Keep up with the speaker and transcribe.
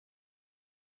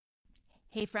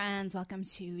Hey friends, welcome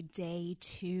to day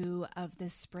 2 of the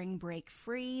Spring Break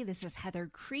Free. This is Heather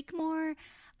Creekmore.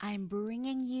 I'm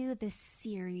bringing you this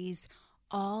series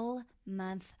all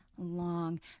month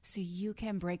long so you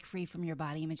can break free from your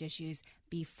body image issues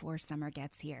before summer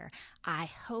gets here. I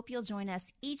hope you'll join us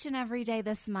each and every day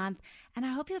this month, and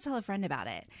I hope you'll tell a friend about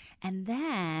it. And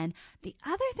then the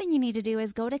other thing you need to do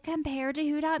is go to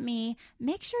comparetowho.me.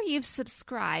 Make sure you've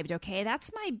subscribed, okay? That's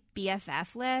my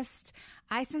BFF list.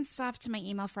 I send stuff to my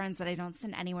email friends that I don't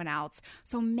send anyone else.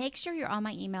 So make sure you're on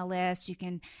my email list. You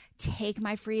can take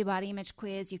my free body image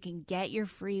quiz. You can get your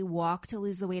free Walk to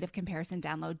Lose the Weight of Comparison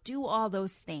download. Do all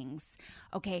those things,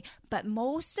 okay? But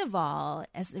most of all,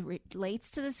 as it relates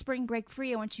to the Spring Break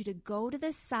Free, I want you to go to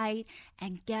the site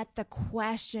and get the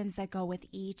questions that go with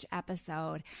each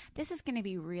episode. This is going to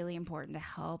be really important to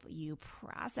help you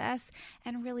process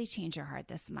and really change your heart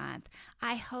this month.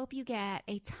 I hope you get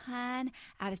a ton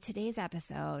out of today's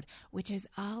episode, which is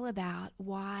all about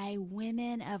why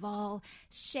women of all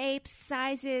shapes,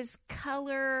 sizes,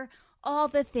 color, all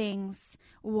the things,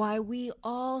 why we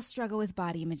all struggle with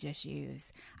body image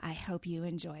issues. I hope you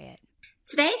enjoy it.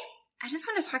 Today, I just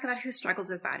want to talk about who struggles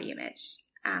with body image.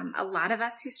 A lot of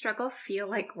us who struggle feel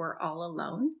like we're all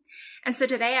alone. And so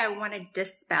today I want to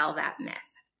dispel that myth.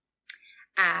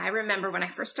 I remember when I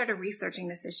first started researching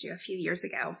this issue a few years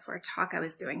ago for a talk I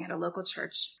was doing at a local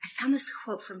church, I found this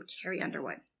quote from Carrie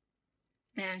Underwood.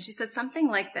 And she said something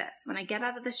like this: when I get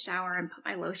out of the shower and put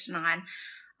my lotion on,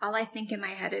 all I think in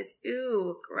my head is,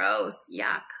 ooh, gross,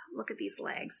 yuck, look at these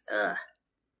legs, ugh.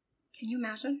 Can you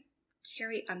imagine?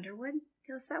 Carrie Underwood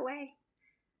feels that way?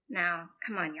 Now,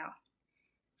 come on, y'all.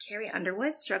 Carrie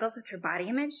Underwood struggles with her body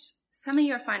image. Some of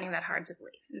you are finding that hard to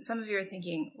believe. And some of you are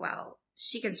thinking, well,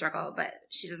 she can struggle, but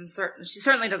she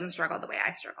certainly doesn't struggle the way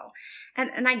I struggle.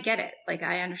 And I get it. Like,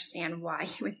 I understand why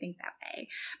you would think that way.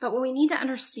 But what we need to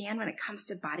understand when it comes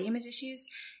to body image issues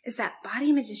is that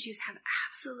body image issues have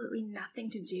absolutely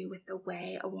nothing to do with the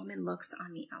way a woman looks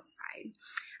on the outside.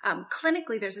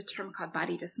 Clinically, there's a term called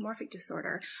body dysmorphic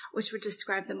disorder, which would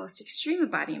describe the most extreme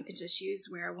of body image issues,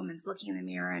 where a woman's looking in the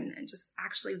mirror and just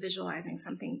actually visualizing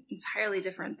something entirely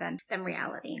different than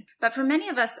reality. But for many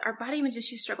of us, our body image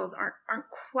issue struggles aren't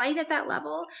quite at that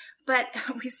level, but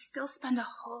we still spend a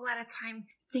whole lot of time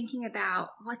thinking about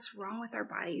what's wrong with our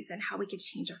bodies and how we could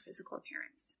change our physical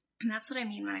appearance. And that's what I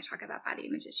mean when I talk about body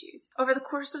image issues. Over the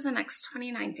course of the next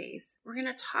 29 days, we're going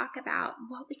to talk about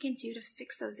what we can do to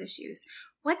fix those issues.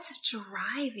 What's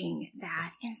driving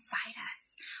that inside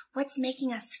us? What's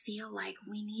making us feel like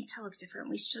we need to look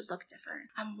different, we should look different?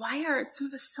 Why are some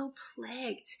of us so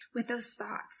plagued with those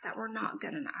thoughts that we're not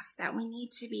good enough, that we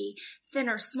need to be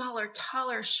thinner, smaller,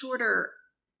 taller, shorter,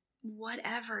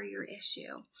 whatever your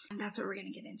issue? And that's what we're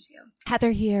going to get into.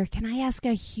 Heather here. Can I ask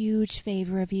a huge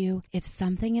favor of you? If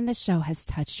something in the show has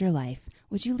touched your life,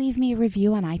 would you leave me a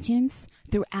review on iTunes?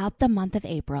 Throughout the month of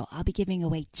April, I'll be giving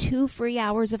away 2 free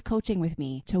hours of coaching with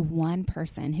me to one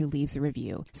person who leaves a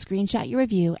review. Screenshot your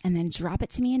review and then drop it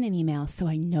to me in an email so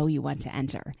I know you want to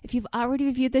enter. If you've already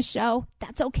reviewed the show,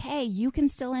 that's okay. You can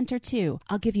still enter too.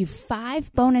 I'll give you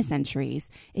 5 bonus entries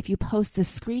if you post the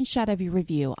screenshot of your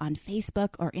review on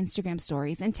Facebook or Instagram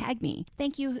stories and tag me.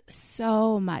 Thank you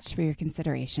so much for your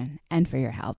consideration and for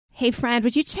your help. Hey friend,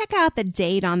 would you check out the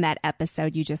date on that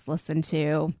episode you just listened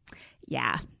to?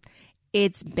 Yeah,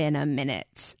 it's been a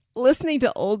minute. Listening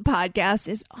to old podcasts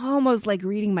is almost like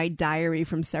reading my diary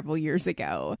from several years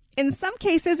ago. In some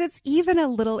cases, it's even a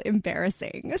little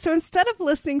embarrassing. So instead of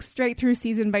listening straight through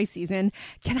season by season,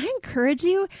 can I encourage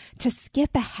you to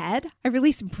skip ahead? I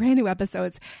release brand new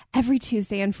episodes every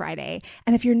Tuesday and Friday.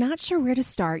 And if you're not sure where to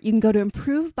start, you can go to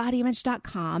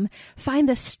improvebodyimage.com, find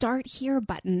the Start Here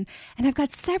button, and I've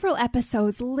got several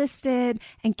episodes listed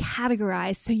and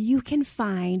categorized so you can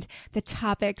find the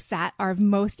topics that are of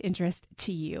most interest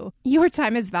to you. Your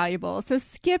time is valuable, so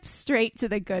skip straight to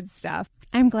the good stuff.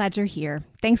 I'm glad you're here.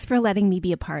 Thanks for letting me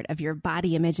be a part of your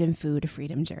body image and food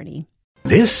freedom journey.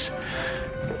 This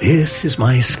is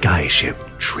my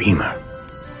skyship, Dreamer.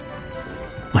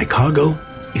 My cargo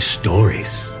is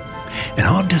stories, and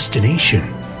our destination,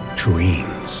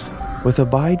 dreams. With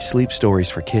Abide Sleep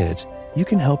Stories for Kids, you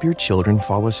can help your children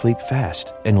fall asleep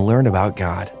fast and learn about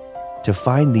God. To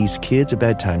find these kids'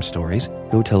 bedtime stories,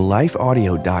 go to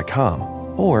lifeaudio.com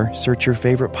or search your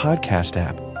favorite podcast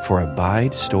app for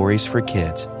Abide Stories for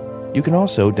Kids. You can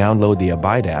also download the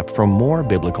Abide app for more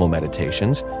biblical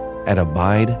meditations at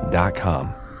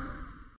abide.com.